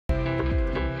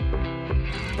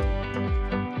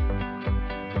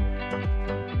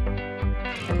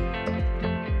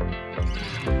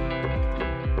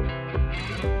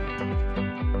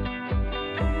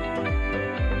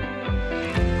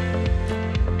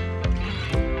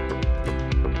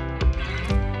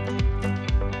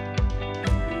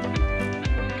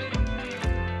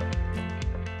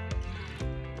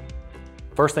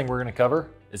First thing we're going to cover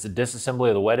is the disassembly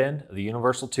of the wet end of the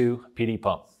Universal 2 PD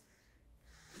pump.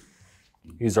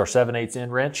 Use our 7/8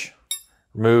 end wrench,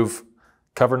 remove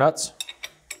cover nuts,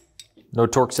 no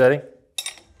torque setting.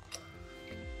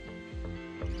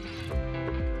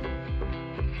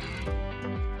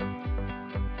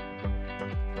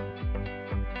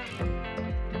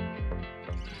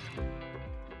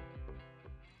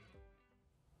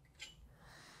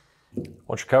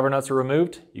 Once your cover nuts are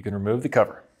removed, you can remove the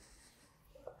cover.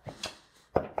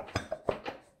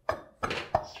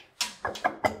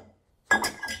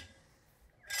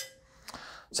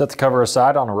 Set the cover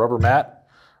aside on a rubber mat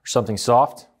or something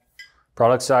soft.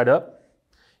 Product side up.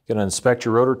 You're going to inspect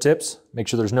your rotor tips, make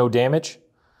sure there's no damage.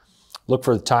 Look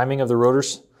for the timing of the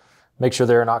rotors. Make sure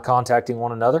they're not contacting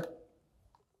one another.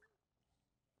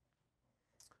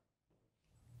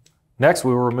 Next,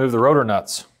 we will remove the rotor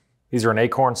nuts. These are an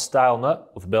acorn style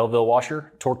nut with a Belleville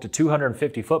washer, torqued to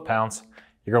 250 foot-pounds.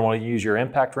 You're going to want to use your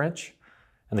impact wrench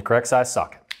and the correct size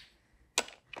socket.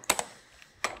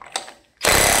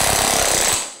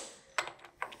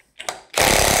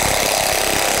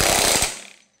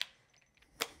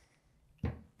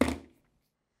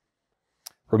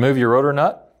 Remove your rotor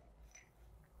nut.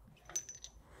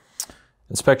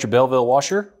 Inspect your Belleville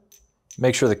washer.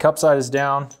 Make sure the cup side is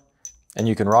down and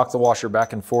you can rock the washer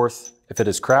back and forth. If it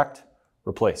is cracked,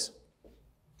 replace.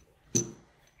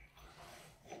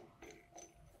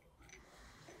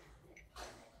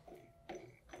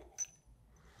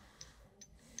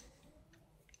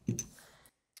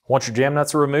 Once your jam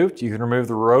nuts are removed, you can remove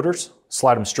the rotors,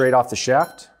 slide them straight off the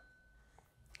shaft,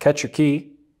 catch your key,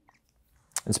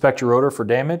 inspect your rotor for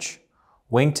damage,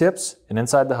 wing tips, and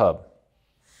inside the hub.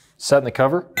 Set in the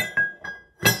cover.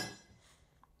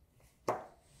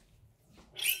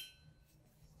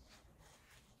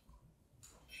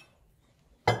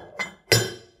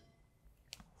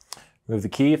 Move the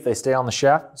key if they stay on the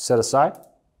shaft, set aside.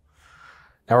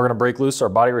 Now we're going to break loose our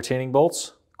body retaining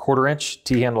bolts, 1/4 inch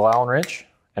T-handle Allen wrench,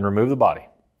 and remove the body.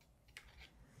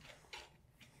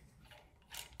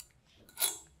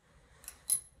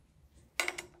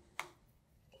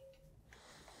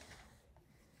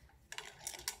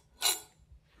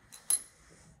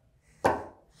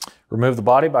 Remove the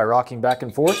body by rocking back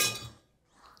and forth.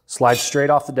 Slide straight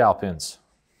off the dowel pins.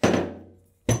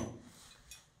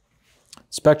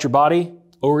 Inspect your body,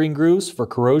 O-ring grooves for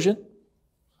corrosion,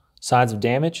 signs of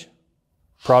damage,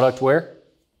 product wear.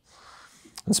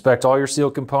 Inspect all your seal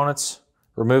components,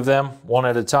 remove them one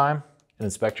at a time, and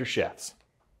inspect your shafts.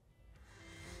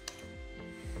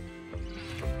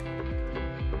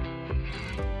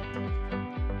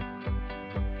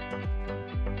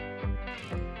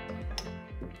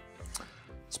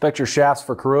 Inspect your shafts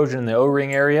for corrosion in the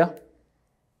O-ring area,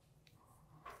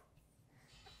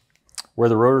 where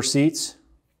the rotor seats.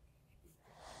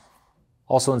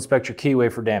 Also inspect your keyway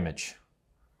for damage.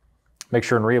 Make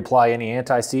sure and reapply any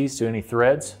anti-seize to any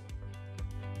threads.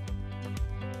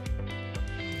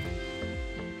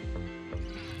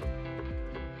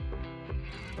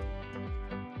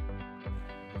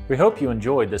 We hope you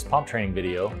enjoyed this pump training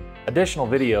video. Additional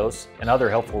videos and other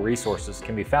helpful resources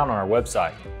can be found on our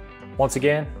website. Once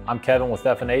again, I'm Kevin with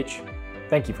F&H.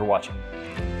 Thank you for watching.